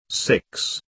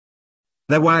6.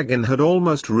 Their wagon had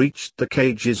almost reached the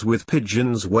cages with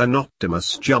pigeons when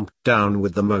Optimus jumped down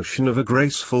with the motion of a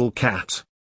graceful cat.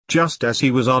 Just as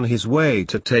he was on his way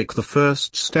to take the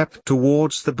first step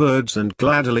towards the birds and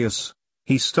Gladelius,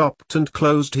 he stopped and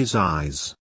closed his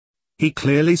eyes. He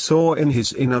clearly saw in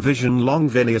his inner vision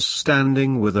Longvinius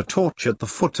standing with a torch at the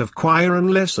foot of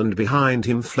Quirinus and behind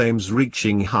him flames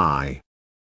reaching high.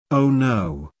 Oh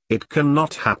no, it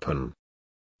cannot happen.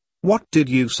 What did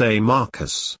you say,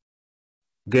 Marcus?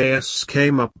 Gaius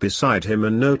came up beside him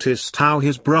and noticed how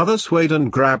his brother swayed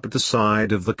and grabbed the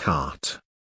side of the cart.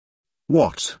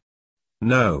 What?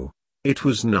 No, it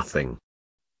was nothing.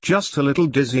 Just a little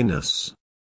dizziness.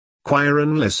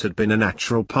 Quirinus had been a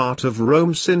natural part of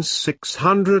Rome since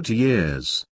 600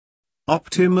 years.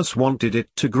 Optimus wanted it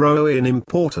to grow in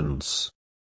importance.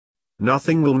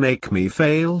 Nothing will make me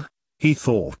fail, he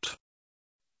thought.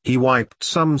 He wiped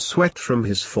some sweat from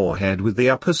his forehead with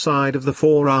the upper side of the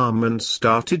forearm and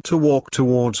started to walk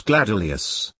towards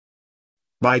Gladelius.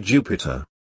 By Jupiter!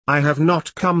 I have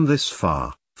not come this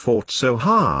far, fought so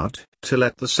hard, to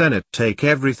let the Senate take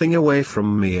everything away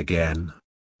from me again.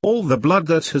 All the blood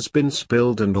that has been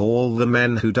spilled and all the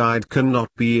men who died cannot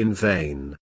be in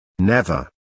vain. Never.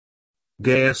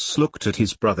 Gaius looked at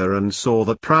his brother and saw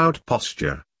the proud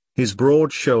posture, his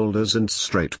broad shoulders and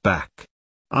straight back.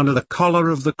 Under the collar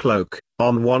of the cloak,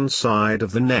 on one side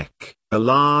of the neck, a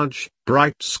large,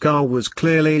 bright scar was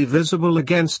clearly visible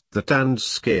against the tanned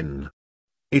skin.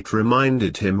 It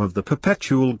reminded him of the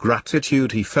perpetual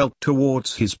gratitude he felt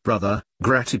towards his brother,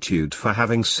 gratitude for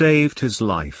having saved his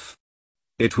life.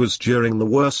 It was during the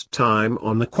worst time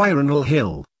on the Quirinal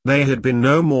Hill. They had been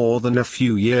no more than a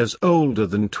few years older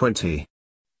than 20.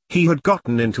 He had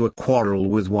gotten into a quarrel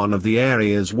with one of the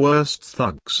area's worst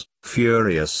thugs,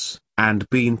 Furious, and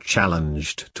been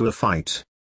challenged to a fight.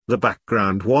 The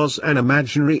background was an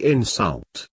imaginary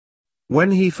insult.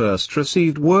 When he first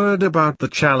received word about the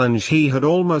challenge, he had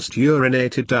almost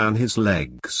urinated down his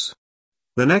legs.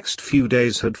 The next few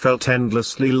days had felt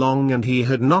endlessly long and he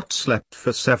had not slept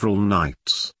for several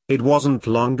nights. It wasn't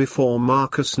long before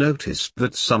Marcus noticed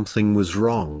that something was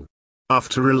wrong.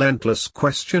 After relentless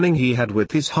questioning he had,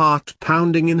 with his heart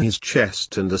pounding in his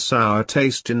chest and a sour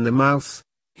taste in the mouth,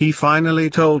 he finally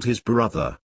told his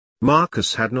brother.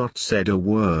 Marcus had not said a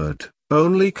word,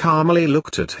 only calmly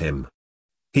looked at him.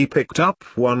 He picked up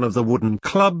one of the wooden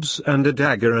clubs and a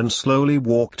dagger and slowly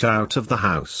walked out of the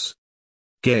house.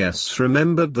 Gaius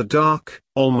remembered the dark,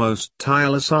 almost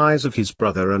tireless eyes of his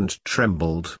brother and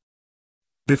trembled.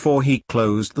 Before he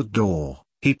closed the door,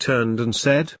 he turned and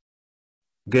said,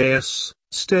 "Gaius,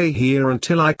 stay here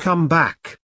until I come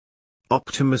back."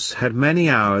 Optimus had many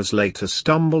hours later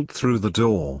stumbled through the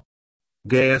door.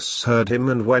 Gaius heard him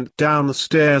and went down the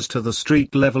stairs to the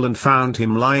street level and found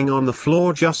him lying on the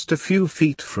floor just a few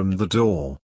feet from the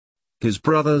door. His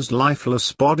brother's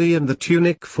lifeless body and the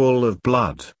tunic full of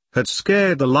blood had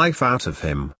scared the life out of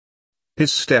him.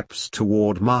 His steps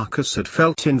toward Marcus had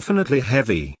felt infinitely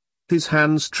heavy. His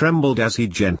hands trembled as he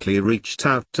gently reached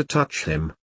out to touch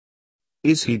him.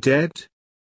 "Is he dead?"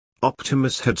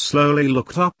 Optimus had slowly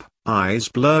looked up, eyes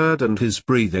blurred, and his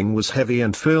breathing was heavy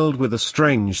and filled with a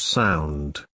strange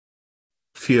sound.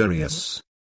 Furious.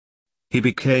 He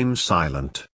became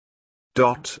silent.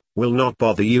 "Will not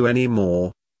bother you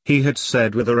anymore," he had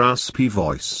said with a raspy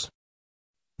voice.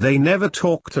 They never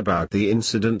talked about the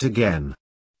incident again.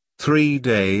 3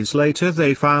 days later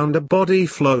they found a body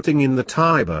floating in the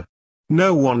Tiber.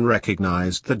 No one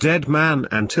recognized the dead man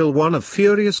until one of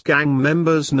Furious' gang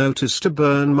members noticed a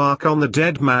burn mark on the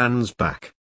dead man's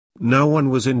back. No one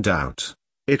was in doubt.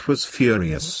 It was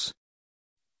Furious.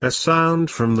 A sound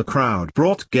from the crowd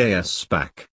brought Gaius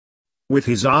back. With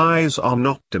his eyes on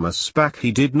Optimus' back,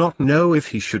 he did not know if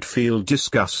he should feel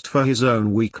disgust for his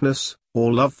own weakness,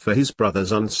 or love for his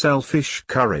brother's unselfish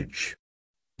courage.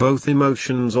 Both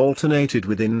emotions alternated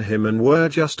within him and were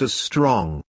just as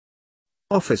strong.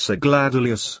 "Officer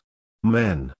Gladelius.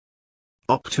 Men."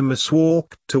 Optimus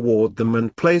walked toward them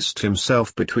and placed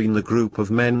himself between the group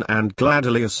of men and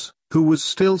Gladelius, who was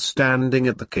still standing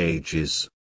at the cages.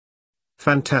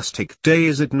 "Fantastic day,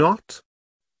 is it not?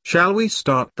 Shall we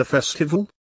start the festival?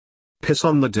 Piss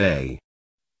on the day.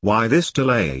 Why this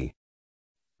delay?"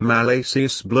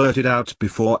 Malasius blurted out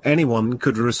before anyone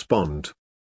could respond.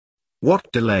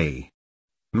 "What delay?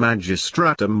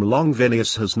 Magistratum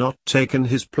Longvinius has not taken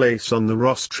his place on the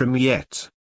rostrum yet.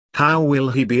 How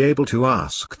will he be able to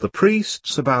ask the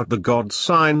priests about the god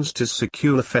signs to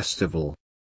secure the festival?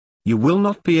 You will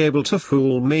not be able to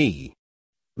fool me.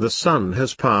 The sun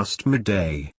has passed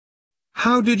midday.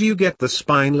 How did you get the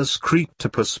spineless creep to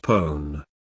postpone?"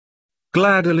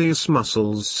 Gladilius'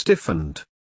 muscles stiffened.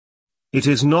 It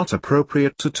is not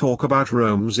appropriate to talk about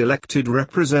Rome's elected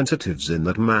representatives in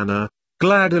that manner.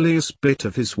 Gladilius bit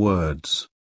of his words.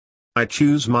 I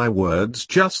choose my words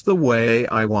just the way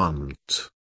I want.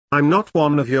 I'm not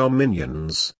one of your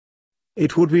minions.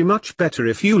 It would be much better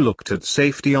if you looked at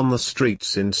safety on the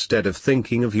streets instead of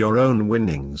thinking of your own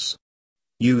winnings.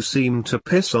 You seem to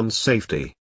piss on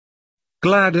safety.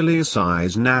 Gladilius'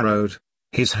 eyes narrowed.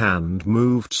 His hand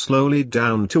moved slowly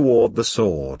down toward the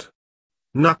sword.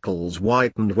 Knuckles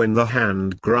whitened when the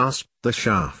hand grasped the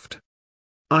shaft.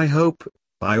 I hope,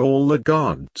 by all the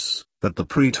gods, that the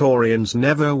Praetorians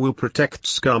never will protect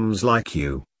scums like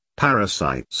you,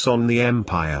 parasites on the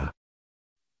Empire.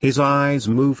 His eyes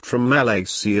moved from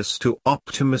Malasius to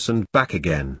Optimus and back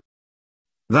again.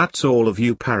 That's all of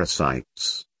you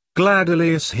parasites,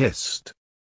 Gladilius hissed.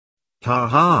 Ha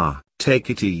ha, take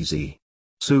it easy.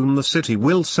 Soon the city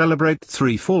will celebrate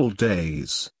 3 full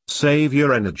days, save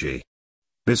your energy.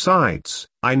 Besides,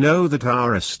 I know that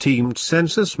our esteemed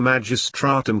Census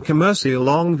Magistratum Commercia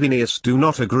Longvinius do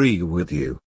not agree with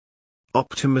you.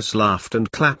 Optimus laughed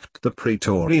and clapped the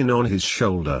Praetorian on his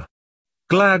shoulder.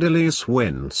 Gladilius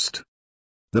winced.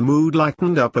 The mood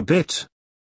lightened up a bit.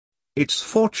 It's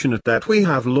fortunate that we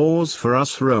have laws for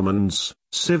us Romans,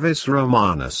 Civis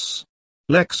Romanus.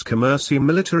 Lex Commercia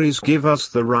Militaris give us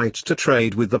the right to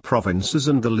trade with the provinces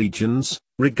and the legions,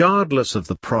 regardless of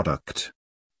the product.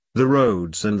 The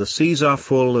roads and the seas are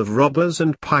full of robbers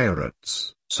and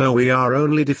pirates, so we are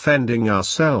only defending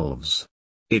ourselves.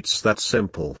 It's that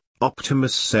simple,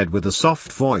 Optimus said with a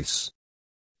soft voice.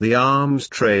 The arms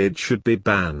trade should be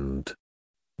banned.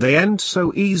 They end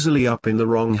so easily up in the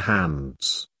wrong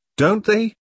hands, don't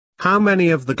they? How many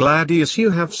of the gladius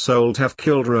you have sold have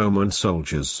killed Roman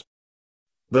soldiers?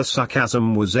 The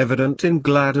sarcasm was evident in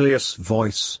Gladilius'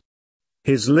 voice.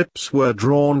 His lips were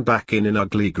drawn back in an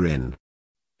ugly grin.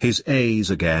 His eyes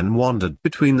again wandered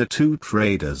between the two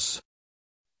traders.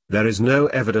 There is no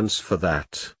evidence for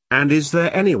that, and is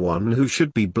there anyone who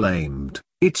should be blamed?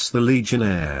 It's the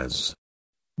legionnaires.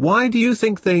 Why do you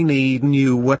think they need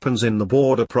new weapons in the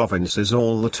border provinces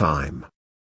all the time?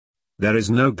 There is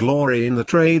no glory in the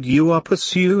trade you are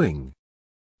pursuing.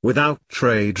 Without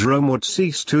trade Rome would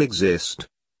cease to exist.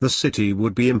 The city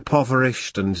would be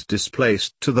impoverished and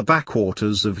displaced to the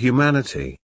backwaters of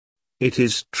humanity. It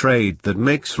is trade that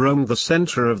makes Rome the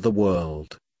center of the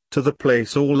world, to the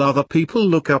place all other people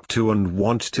look up to and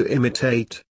want to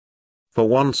imitate. For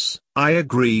once, I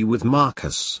agree with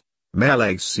Marcus,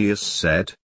 Malasius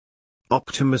said.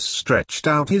 Optimus stretched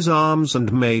out his arms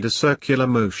and made a circular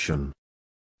motion.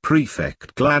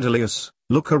 Prefect Gladilius,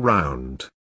 look around.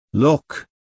 Look.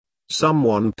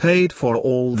 Someone paid for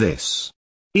all this.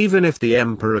 Even if the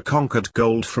emperor conquered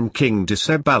gold from King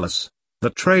Decebalus, the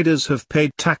traders have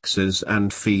paid taxes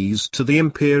and fees to the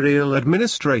imperial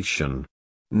administration.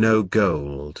 No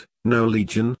gold, no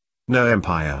legion, no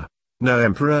empire, no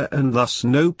emperor and thus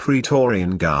no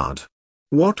Praetorian guard.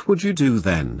 What would you do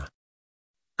then?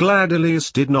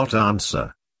 Gladilius did not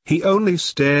answer, he only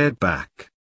stared back.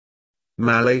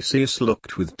 Malasius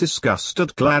looked with disgust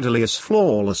at Gladilius'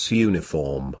 flawless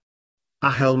uniform. A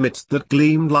helmet that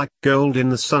gleamed like gold in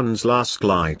the sun's last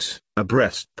light, a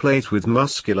breastplate with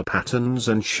muscular patterns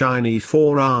and shiny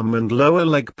forearm and lower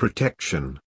leg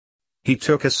protection. He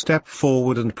took a step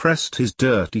forward and pressed his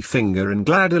dirty finger in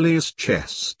Gladilius'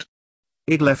 chest.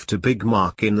 It left a big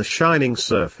mark in the shining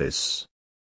surface.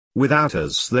 Without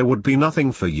us there would be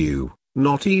nothing for you,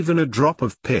 not even a drop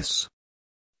of piss.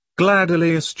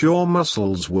 Gladilius' jaw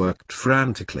muscles worked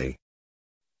frantically.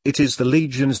 It is the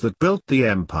legions that built the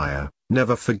empire,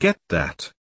 never forget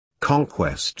that.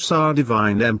 Conquests our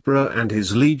divine emperor and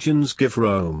his legions give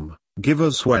Rome, give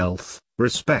us wealth,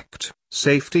 respect,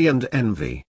 safety and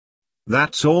envy.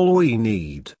 That's all we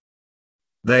need.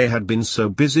 They had been so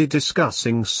busy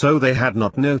discussing so they had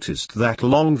not noticed that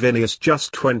Longvinius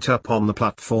just went up on the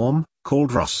platform,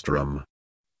 called rostrum.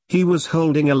 He was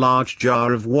holding a large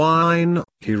jar of wine,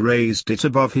 he raised it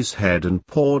above his head and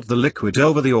poured the liquid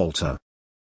over the altar.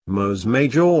 Mos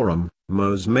Majorum,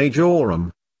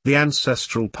 the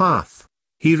ancestral path,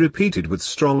 he repeated with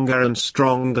stronger and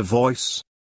stronger voice.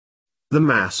 The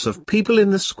mass of people in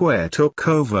the square took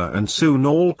over and soon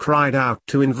all cried out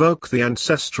to invoke the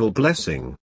ancestral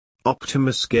blessing.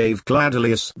 Optimus gave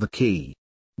Gladilius the key.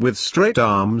 With straight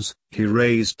arms, he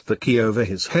raised the key over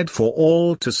his head for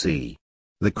all to see.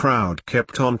 The crowd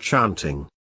kept on chanting.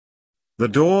 The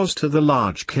doors to the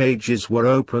large cages were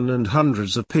open and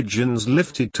hundreds of pigeons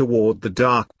lifted toward the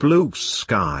dark blue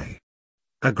sky.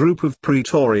 A group of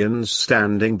Praetorians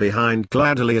standing behind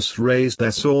Gladilius raised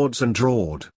their swords and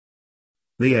roared.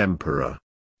 The emperor.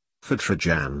 for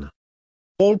Trajan.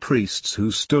 All priests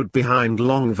who stood behind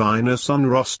Longinus on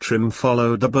rostrum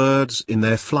followed the birds in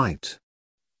their flight.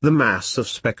 The mass of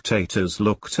spectators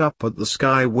looked up at the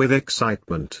sky with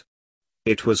excitement.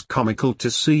 It was comical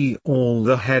to see all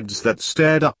the heads that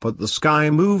stared up at the sky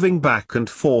moving back and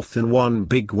forth in one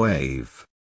big wave.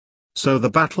 So the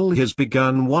battle has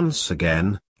begun once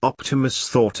again, Optimus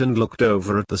thought, and looked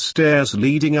over at the stairs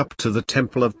leading up to the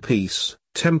Temple of Peace,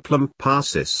 Templum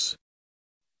Parsis.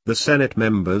 The Senate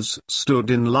members stood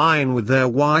in line with their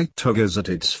white togas at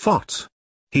its foot.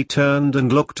 He turned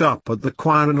and looked up at the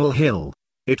Quirinal Hill.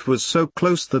 It was so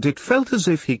close that it felt as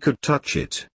if he could touch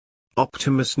it.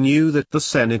 Optimus knew that the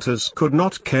senators could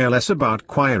not care less about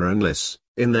Quirinus.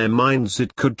 In their minds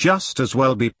it could just as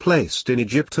well be placed in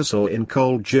Egyptus or in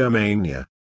cold Germania.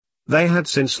 They had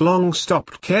since long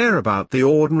stopped care about the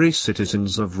ordinary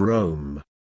citizens of Rome.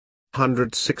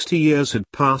 160 years had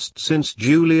passed since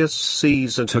Julius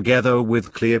Caesar together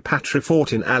with Cleopatra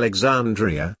fought in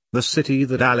Alexandria, the city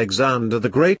that Alexander the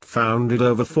Great founded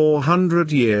over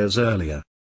 400 years earlier.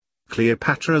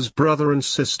 Cleopatra's brother and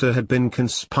sister had been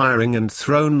conspiring and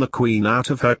thrown the queen out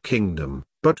of her kingdom,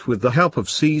 but with the help of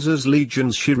Caesar's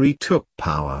legions she retook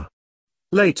power.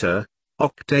 Later,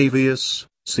 Octavius,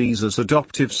 Caesar's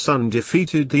adoptive son,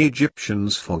 defeated the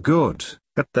Egyptians for good.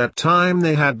 At that time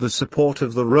they had the support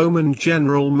of the Roman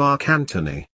general Mark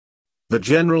Antony. The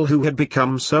general who had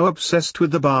become so obsessed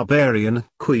with the barbarian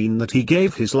queen that he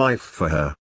gave his life for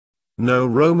her. No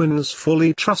Romans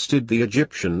fully trusted the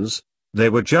Egyptians. They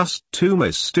were just too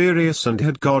mysterious and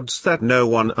had gods that no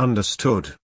one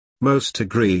understood. Most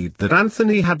agreed that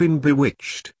Antony had been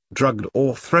bewitched, drugged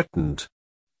or threatened.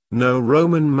 No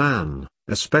Roman man,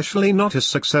 especially not a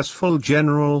successful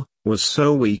general, was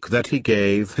so weak that he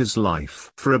gave his life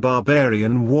for a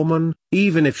barbarian woman,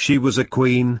 even if she was a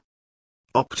queen.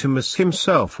 Optimus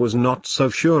himself was not so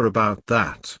sure about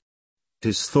that.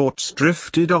 His thoughts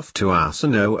drifted off to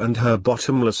Arsinoe and her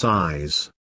bottomless eyes.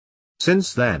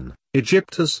 Since then,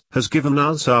 Egyptus has given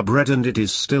us our bread and it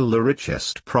is still the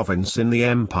richest province in the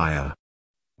empire.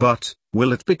 But,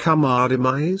 will it become our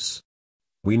demise?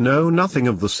 We know nothing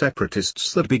of the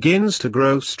separatists that begins to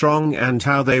grow strong and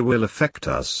how they will affect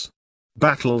us.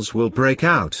 Battles will break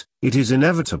out, it is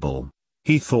inevitable,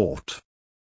 he thought.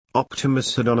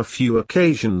 Optimus had on a few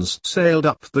occasions sailed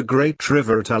up the great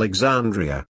river at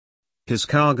Alexandria. His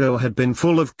cargo had been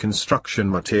full of construction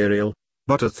material,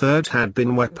 but a third had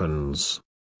been weapons.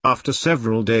 After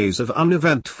several days of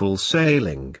uneventful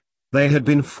sailing, they had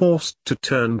been forced to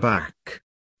turn back.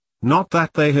 Not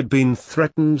that they had been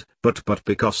threatened, but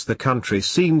because the country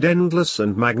seemed endless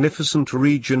and magnificent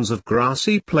regions of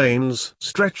grassy plains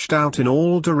stretched out in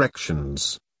all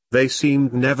directions. They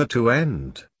seemed never to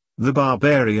end. The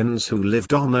barbarians who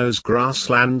lived on those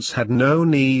grasslands had no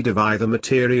need of either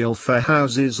material for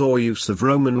houses or use of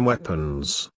Roman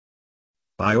weapons.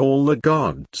 By all the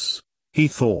gods, he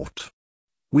thought.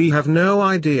 We have no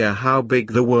idea how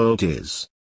big the world is.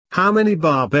 How many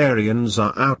barbarians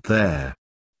are out there?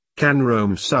 Can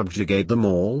Rome subjugate them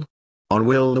all? Or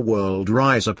will the world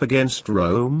rise up against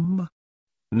Rome?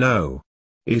 No.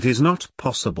 It is not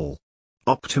possible.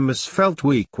 Optimus felt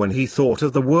weak when he thought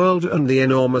of the world and the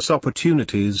enormous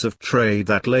opportunities of trade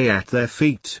that lay at their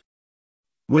feet.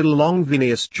 Will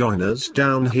Longinus join us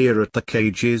down here at the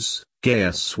cages?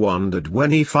 Gaius wondered when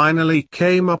he finally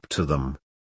came up to them.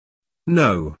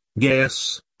 No,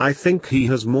 Gaius, I think he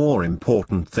has more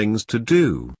important things to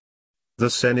do. The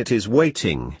Senate is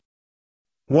waiting.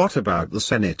 What about the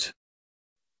Senate?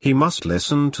 He must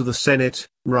listen to the Senate,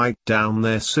 write down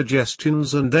their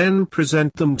suggestions and then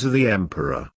present them to the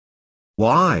emperor.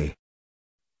 Why?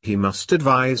 He must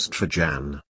advise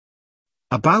Trajan.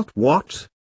 About what?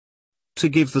 To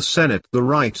give the Senate the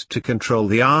right to control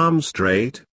the arms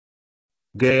trade.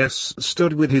 Gaius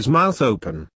stood with his mouth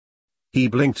open. He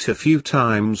blinked a few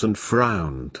times and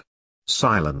frowned.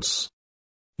 Silence.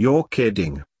 You're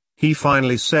kidding, he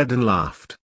finally said and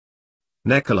laughed.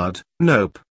 Necolud,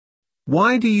 nope.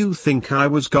 Why do you think I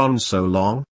was gone so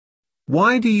long?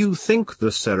 Why do you think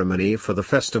the ceremony for the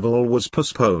festival was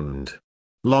postponed?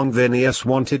 Longinus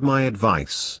wanted my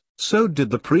advice, so did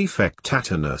the prefect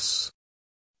Tatinus.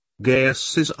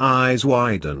 Gaius's eyes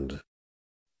widened.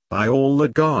 By all the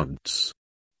gods.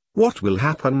 What will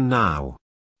happen now?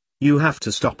 You have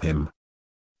to stop him.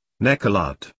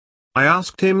 Necolud. I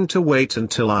asked him to wait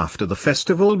until after the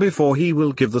festival before he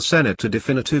will give the Senate a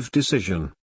definitive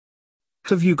decision.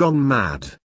 Have you gone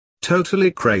mad?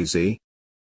 Totally crazy?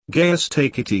 Gaius,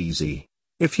 take it easy.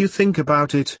 If you think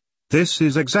about it, this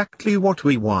is exactly what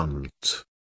we want.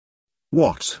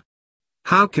 What?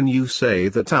 How can you say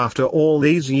that after all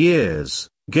these years?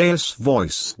 Gaius'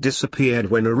 voice disappeared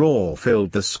when a roar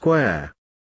filled the square.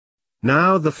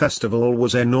 Now the festival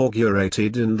was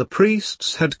inaugurated and the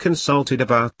priests had consulted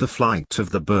about the flight of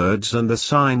the birds and the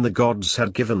sign the gods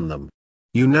had given them.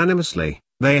 Unanimously,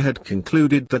 they had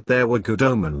concluded that there were good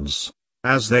omens,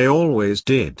 as they always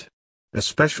did.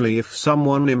 Especially if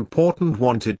someone important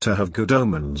wanted to have good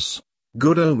omens.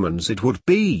 Good omens it would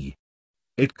be.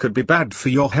 It could be bad for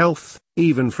your health,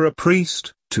 even for a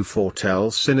priest, to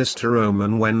foretell sinister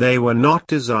omen when they were not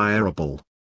desirable.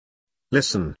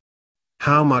 Listen.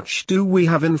 How much do we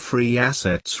have in free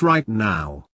assets right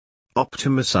now?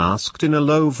 Optimus asked in a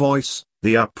low voice.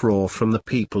 The uproar from the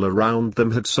people around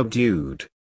them had subdued.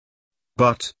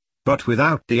 But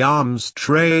without the arms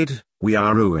trade, we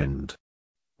are ruined.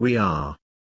 We are.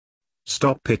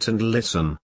 Stop it and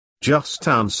listen. Just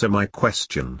answer my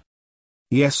question.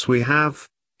 Yes, we have,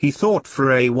 he thought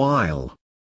for a while.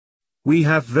 We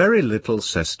have very little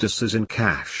sesterces in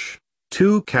cash.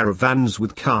 2 caravans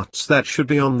with carts that should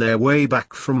be on their way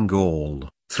back from Gaul.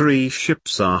 3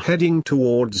 ships are heading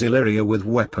towards Illyria with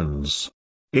weapons.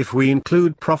 If we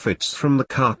include profits from the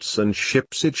carts and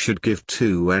ships, it should give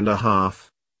 2.5,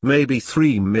 maybe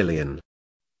 3 million.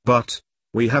 But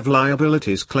we have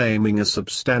liabilities claiming a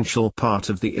substantial part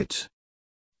of the it.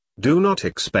 Do not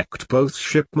expect both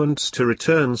shipments to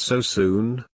return so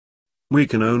soon. We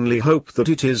can only hope that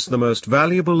it is the most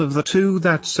valuable of the 2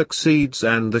 that succeeds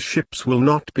and the ships will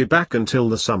not be back until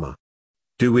the summer.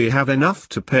 Do we have enough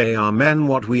to pay our men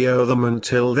what we owe them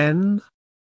until then?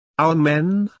 Our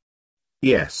men?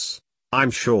 Yes,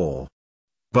 I'm sure.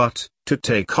 But, to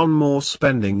take on more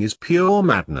spending is pure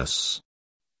madness.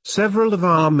 Several of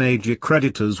our major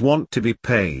creditors want to be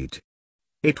paid.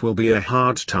 It will be a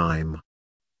hard time.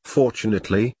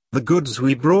 Fortunately, the goods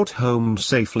we brought home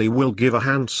safely will give a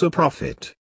handsome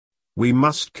profit. We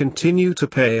must continue to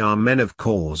pay our men, of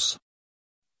course.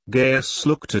 Gaius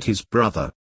looked at his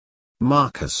brother.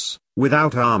 Marcus,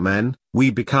 without our men, we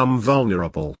become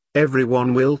vulnerable.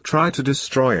 Everyone will try to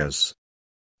destroy us.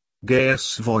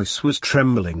 Gaius' voice was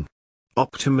trembling.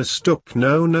 Optimus took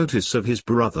no notice of his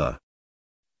brother.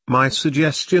 My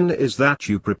suggestion is that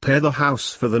you prepare the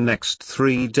house for the next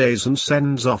 3 days and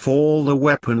sends off all the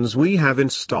weapons we have in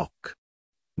stock.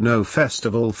 No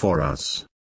festival for us.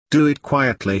 Do it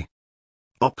quietly.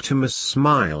 Optimus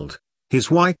smiled.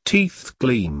 His white teeth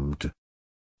gleamed.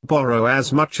 Borrow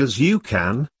as much as you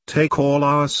can, take all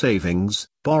our savings,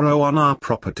 borrow on our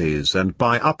properties and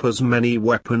buy up as many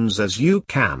weapons as you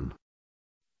can.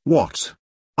 What?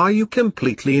 Are you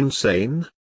completely insane?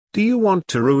 Do you want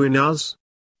to ruin us?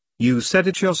 You said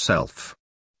it yourself.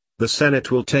 The Senate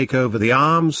will take over the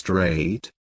arms trade.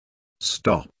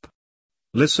 Stop.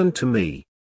 Listen to me.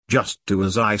 Just do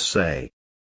as I say.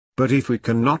 But if we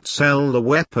cannot sell the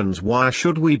weapons, why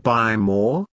should we buy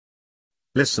more?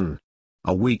 Listen.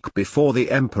 A week before the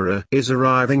Emperor is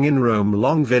arriving in Rome,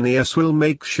 Longvinius will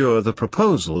make sure the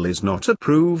proposal is not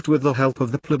approved with the help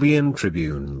of the plebeian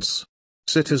tribunes.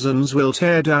 Citizens will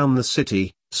tear down the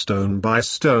city, stone by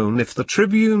stone, if the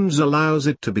tribunes allows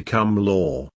it to become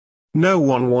law. No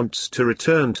one wants to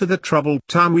return to the troubled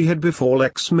time we had before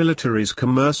Lex Militaris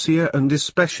Commercia, and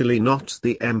especially not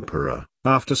the Emperor,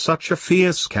 after such a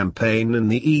fierce campaign in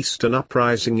the East. An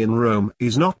uprising in Rome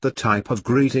is not the type of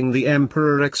greeting the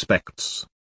Emperor expects.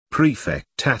 Prefect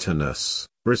Tatinus,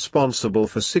 responsible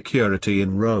for security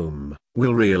in Rome,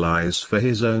 will realize for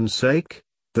his own sake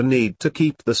the need to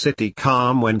keep the city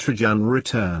calm when Trajan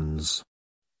returns.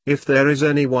 If there is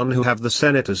anyone who have the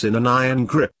senators in an iron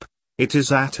grip, it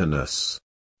is Attinus.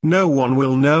 No one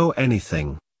will know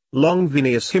anything.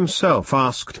 Longvinius himself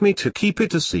asked me to keep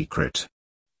it a secret.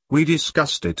 We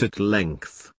discussed it at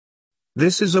length.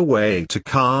 This is a way to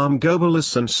calm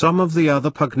Gobalus and some of the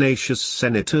other pugnacious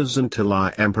senators until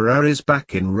our emperor is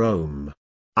back in Rome.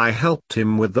 I helped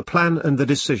him with the plan and the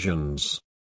decisions.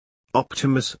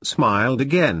 Optimus smiled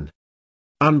again.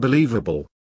 Unbelievable.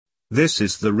 This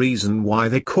is the reason why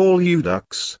they call you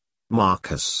Dux,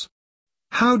 Marcus.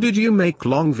 How did you make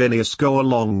Longvinius go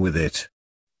along with it?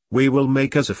 We will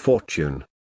make us a fortune.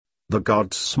 The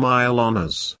gods smile on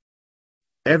us.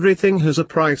 Everything has a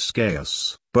price,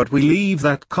 Gaius, but we leave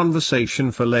that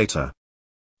conversation for later.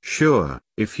 Sure,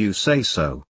 if you say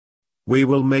so. We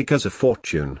will make us a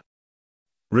fortune.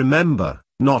 Remember,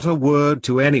 not a word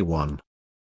to anyone.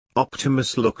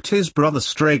 Optimus looked his brother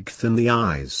straight in the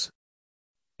eyes.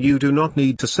 You do not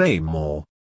need to say more.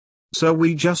 So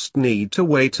we just need to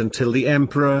wait until the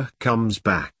Emperor comes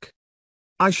back.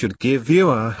 I should give you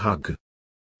a hug.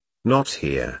 Not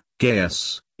here,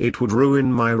 Gaius, it would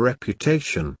ruin my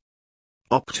reputation.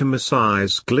 Optimus'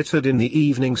 eyes glittered in the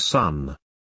evening sun.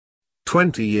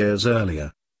 20 years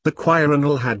earlier, The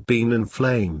Quirinal had been in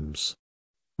flames.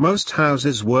 Most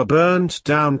houses were burnt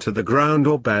down to the ground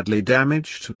or badly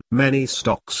damaged, many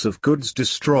stocks of goods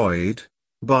destroyed,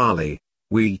 barley,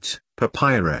 wheat,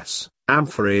 papyrus,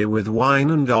 amphorae with wine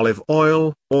and olive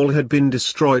oil, all had been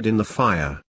destroyed in the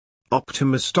fire.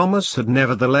 Optimus Thomas had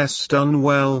nevertheless done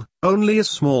well, only a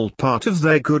small part of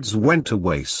their goods went to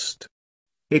waste.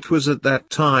 It was at that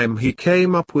time he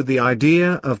came up with the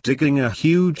idea of digging a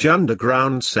huge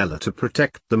underground cellar to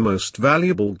protect the most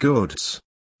valuable goods.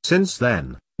 Since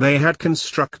then, they had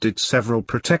constructed several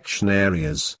protection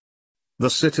areas. The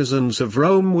citizens of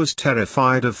Rome was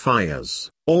terrified of fires,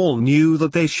 all knew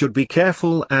that they should be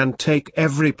careful and take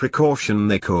every precaution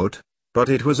they could, but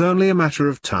it was only a matter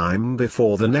of time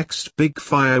before the next big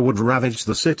fire would ravage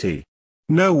the city.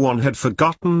 No one had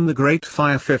forgotten the Great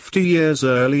Fire 50 years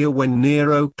earlier when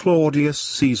Nero Claudius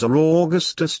Caesar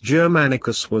Augustus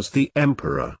Germanicus was the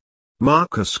emperor.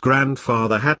 Marcus'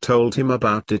 grandfather had told him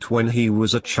about it when he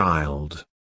was a child.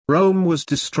 Rome was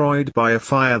destroyed by a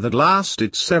fire that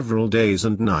lasted several days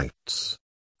and nights.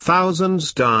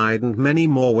 Thousands died and many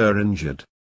more were injured.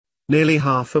 Nearly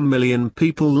 500,000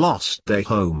 people lost their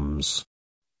homes.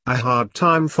 A hard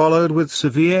time followed with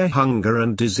severe hunger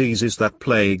and diseases that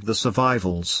plagued the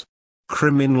survivals.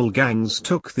 Criminal gangs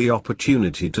took the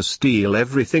opportunity to steal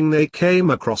everything they came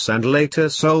across and later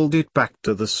sold it back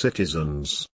to the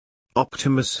citizens.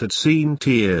 Optimus had seen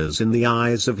tears in the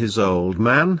eyes of his old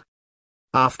man.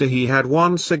 After he had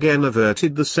once again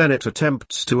averted the Senate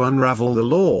attempts to unravel the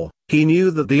law, he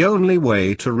knew that the only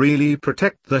way to really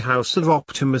protect the house of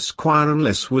Optimus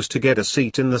Quirinius was to get a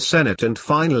seat in the Senate and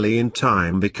finally in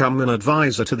time become an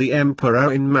advisor to the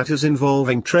emperor in matters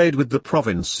involving trade with the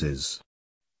provinces.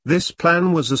 This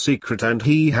plan was a secret and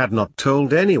he had not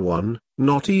told anyone,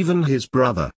 not even his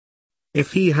brother.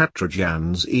 If he had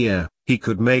Trajan's ear, he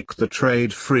could make the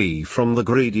trade free from the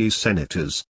greedy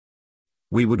senators.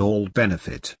 We would all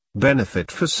benefit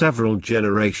for several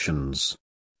generations.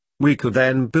 We could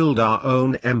then build our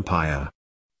own empire.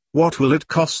 What will it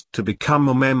cost to become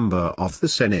a member of the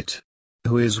Senate?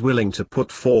 Who is willing to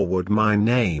put forward my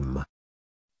name?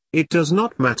 It does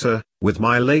not matter, with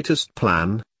my latest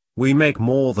plan, we make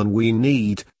more than we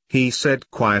need, he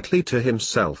said quietly to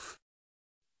himself.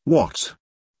 What?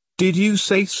 Did you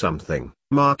say something,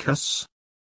 Marcus?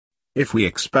 If we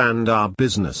expand our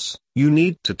business, you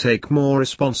need to take more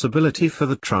responsibility for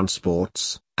the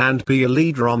transports, and be a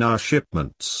leader on our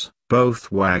shipments,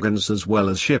 both wagons as well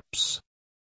as ships.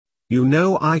 You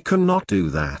know I cannot do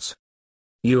that.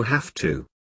 You have to.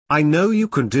 I know you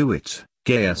can do it,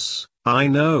 Gaius, I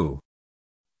know.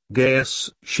 Gaius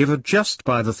shivered just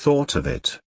by the thought of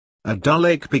it. A dull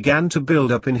ache began to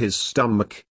build up in his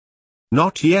stomach.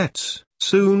 Not yet,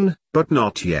 soon, but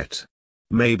not yet.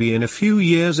 Maybe in a few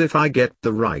years if I get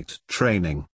the right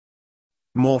training.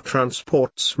 More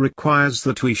transports requires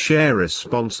that we share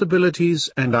responsibilities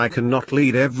and I cannot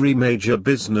lead every major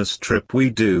business trip we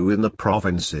do in the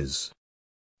provinces.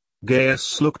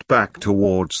 Gaius looked back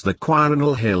towards the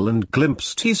Quirinal hill and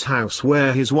glimpsed his house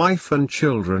where his wife and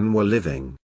children were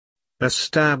living. A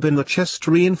stab in the chest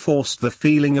reinforced the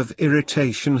feeling of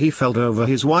irritation he felt over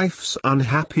his wife's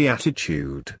unhappy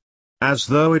attitude. As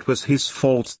though it was his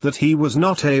fault that he was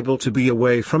not able to be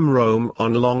away from Rome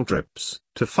on long trips,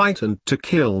 to fight and to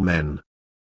kill men.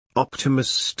 Optimus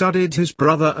studied his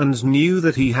brother and knew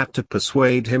that he had to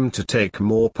persuade him to take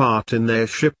more part in their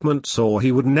shipments or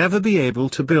he would never be able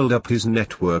to build up his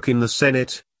network in the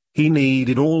Senate. He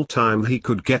needed all time he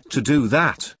could get to do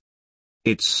that.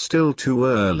 It's still too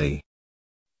early.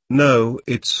 No,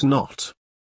 it's not.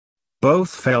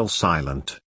 Both fell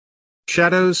silent.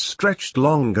 Shadows stretched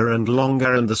longer and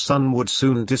longer and the sun would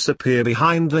soon disappear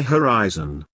behind the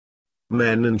horizon.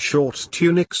 Men in short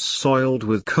tunics soiled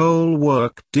with coal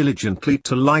worked diligently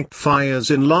to light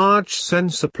fires in large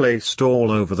censers placed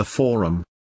all over the forum.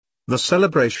 The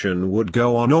celebration would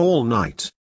go on all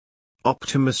night.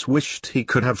 Optimus wished he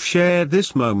could have shared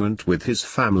this moment with his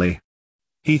family.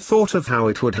 He thought of how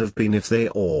it would have been if they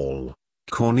all,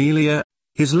 Cornelia,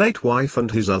 his late wife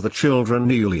and his other children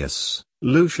Julius,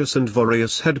 Lucius and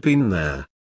Varius had been there.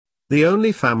 The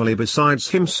only family besides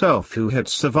himself who had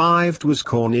survived was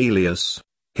Cornelius,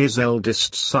 his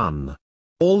eldest son.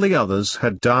 All the others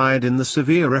had died in the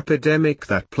severe epidemic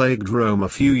that plagued Rome a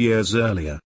few years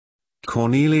earlier.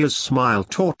 Cornelius' smile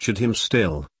tortured him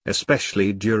still,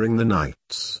 especially during the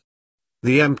nights.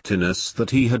 The emptiness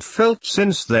that he had felt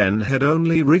since then had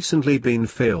only recently been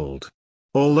filled.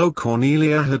 Although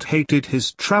Cornelia had hated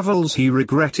his travels, he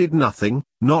regretted nothing,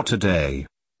 not a day,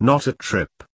 not a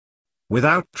trip.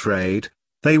 Without trade,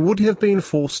 they would have been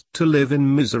forced to live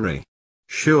in misery.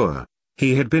 Sure,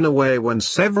 He had been away when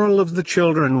several of the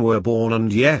children were born,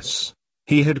 and yes,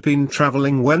 he had been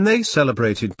traveling when they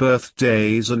celebrated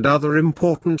birthdays and other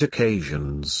important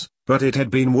occasions, but it had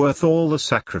been worth all the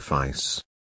sacrifice.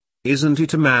 Isn't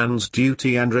it a man's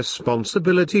duty and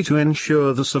responsibility to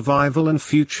ensure the survival and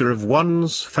future of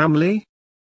one's family?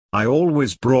 I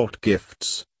always brought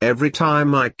gifts, every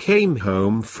time I came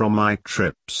home from my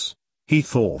trips, he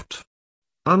thought.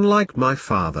 Unlike my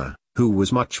father, who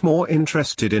was much more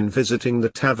interested in visiting the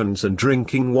taverns and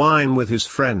drinking wine with his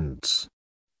friends.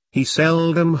 He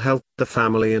seldom helped the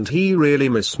family, and he really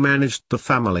mismanaged the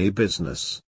family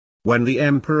business. When the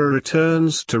emperor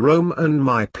returns to Rome and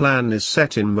my plan is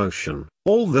set in motion,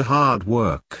 all the hard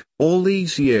work, all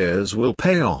these years will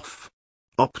pay off.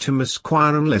 Optimus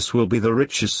Quirinius will be the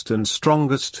richest and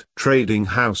strongest trading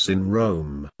house in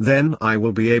Rome. Then I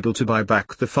will be able to buy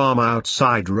back the farm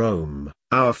outside Rome,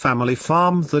 our family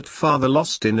farm that father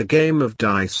lost in a game of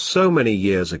dice so many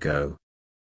years ago.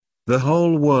 The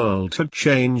whole world had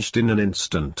changed in an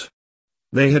instant.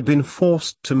 They had been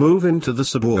forced to move into the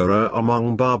Suburra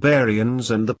among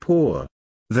barbarians and the poor.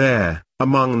 There,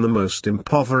 among the most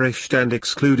impoverished and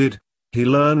excluded, he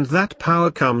learned that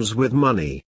power comes with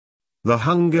money. The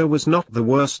hunger was not the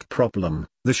worst problem,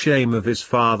 the shame of his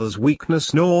father's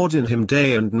weakness gnawed in him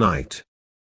day and night.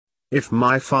 If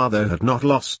my father had not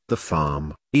lost the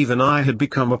farm, even I had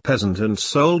become a peasant and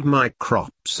sold my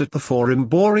crops at the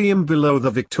Forimborium below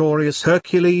the victorious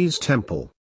Hercules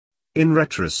temple. In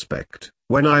retrospect,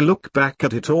 when I look back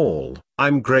at it all,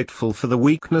 I'm grateful for the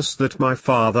weakness that my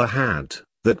father had,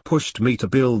 that pushed me to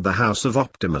build the House of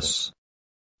Optimus.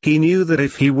 He knew that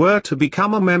if he were to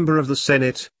become a member of the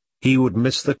Senate, he would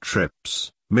miss the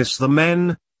trips, miss the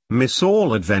men, miss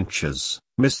all adventures,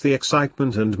 miss the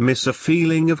excitement, and miss a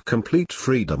feeling of complete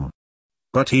freedom.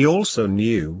 But he also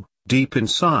knew, deep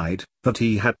inside, that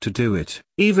he had to do it,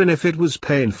 even if it was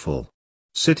painful.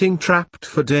 Sitting trapped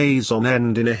for days on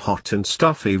end in a hot and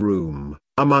stuffy room,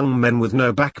 among men with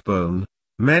no backbone,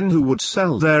 men who would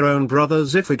sell their own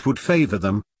brothers if it would favor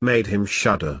them, made him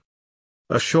shudder.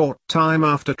 A short time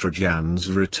after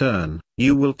Trajan's return,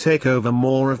 you will take over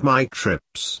more of my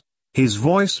trips. His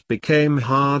voice became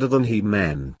harder than he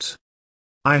meant.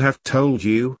 I have told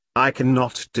you, I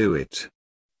cannot do it.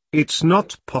 It's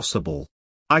not possible.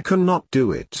 I cannot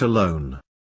do it alone.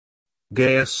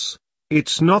 Gaius,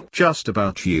 it's not just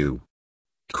about you.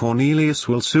 Cornelius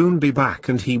will soon be back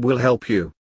and he will help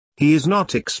you. He is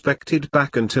not expected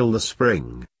back until the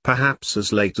spring, perhaps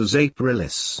as late as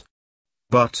Aprilis.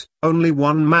 But, only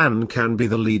one man can be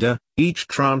the leader, each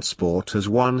transport has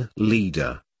one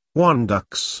leader, one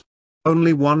dux.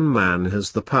 Only one man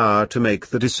has the power to make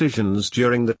the decisions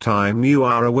during the time you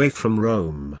are away from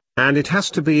Rome, and it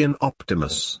has to be an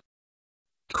Optimus.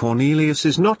 Cornelius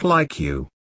is not like you.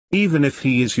 Even if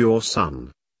he is your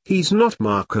son, he's not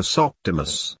Marcus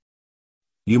Optimus.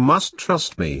 You must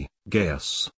trust me,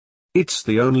 Gaius. It's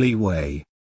the only way.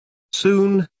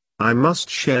 Soon, I must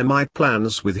share my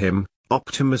plans with him,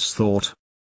 Optimus thought.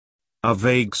 A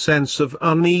vague sense of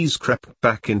unease crept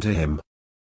back into him.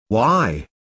 Why?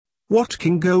 What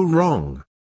can go wrong?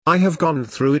 I have gone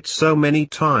through it so many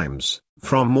times,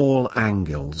 from all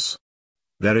angles.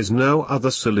 There is no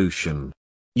other solution.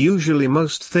 Usually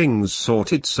most things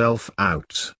sort itself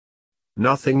out.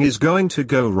 Nothing is going to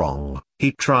go wrong,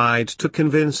 he tried to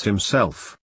convince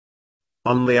himself.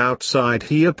 On the outside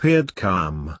he appeared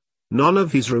calm. None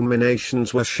of his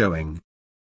ruminations were showing.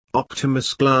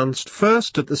 Optimus glanced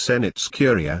first at the Senate's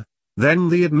Curia, then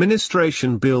the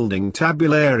administration building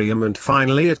Tabularium, and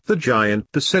finally at the giant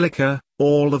basilica.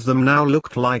 All of them now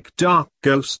looked like dark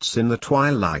ghosts in the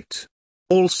twilight.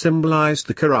 All symbolized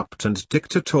the corrupt and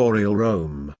dictatorial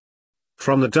Rome.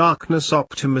 From the darkness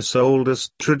Optimus'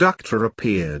 oldest traductor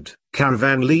appeared,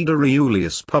 caravan leader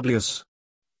Aulus Publius.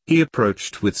 He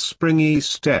approached with springy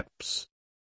steps.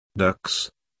 Dux,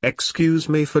 excuse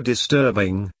me for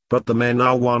disturbing, but the men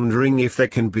are wondering if they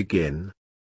can begin.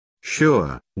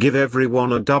 Sure, give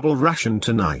everyone a double ration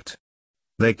tonight.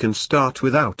 They can start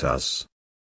without us.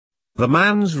 The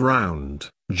man's round,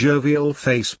 jovial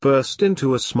face burst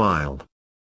into a smile.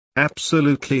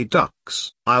 Absolutely,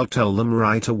 Dux, I'll tell them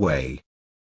right away.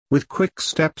 With quick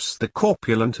steps the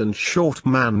corpulent and short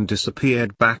man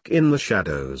disappeared back in the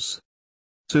shadows.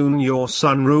 Soon your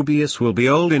son Rubius will be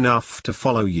old enough to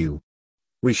follow you.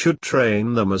 We should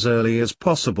train them as early as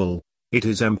possible, it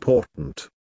is important.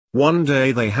 One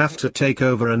day they have to take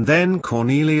over, and then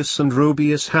Cornelius and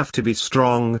Rubius have to be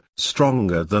strong,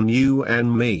 stronger than you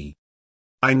and me.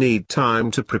 I need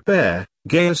time to prepare,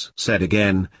 Gaius said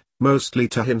again, mostly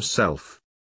to himself.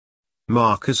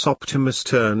 Marcus Optimus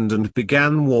turned and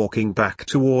began walking back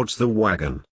towards the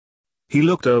wagon. He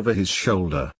looked over his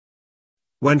shoulder.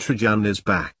 "When Trajan is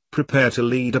back, prepare to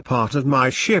lead a part of my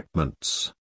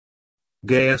shipments."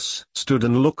 Gaius stood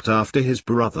and looked after his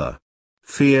brother.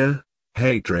 Fear,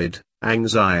 hatred,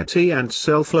 anxiety and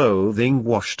self-loathing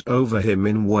washed over him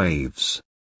in waves.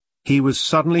 He was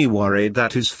suddenly worried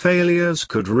that his failures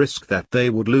could risk that they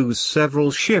would lose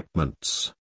several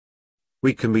shipments.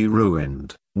 We can be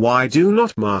ruined. Why do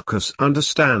not Marcus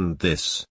understand this?